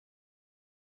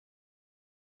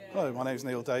Hello, my name is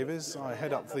Neil Davies. I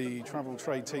head up the travel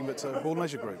trade team at Board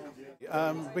Leisure Group.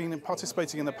 Been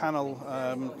participating in the panel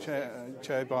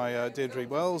chaired by Deirdre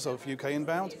Wells of UK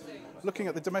Inbound, looking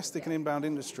at the domestic and inbound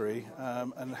industry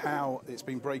and how it's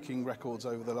been breaking records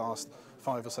over the last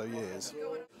 5 or so years.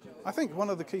 I think one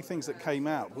of the key things that came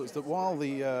out was that while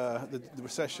the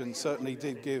recession certainly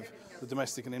did give the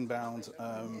domestic and inbound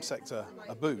sector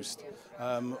a boost,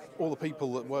 all the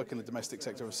people that work in the domestic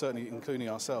sector, certainly including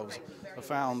ourselves, have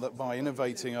found that by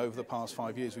innovating over the past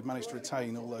 5 years, we've managed to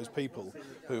retain all those people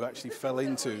who actually fell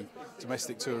into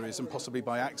domestic tourism, possibly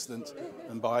by accident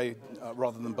and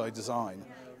rather than by design.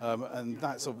 And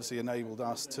that's obviously enabled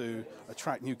us to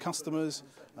attract new customers,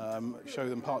 show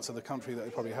them parts of the country that they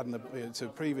probably hadn't appeared to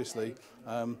previously,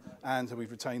 and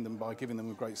we've retained them by giving them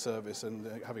a great service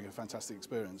and having a fantastic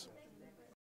experience.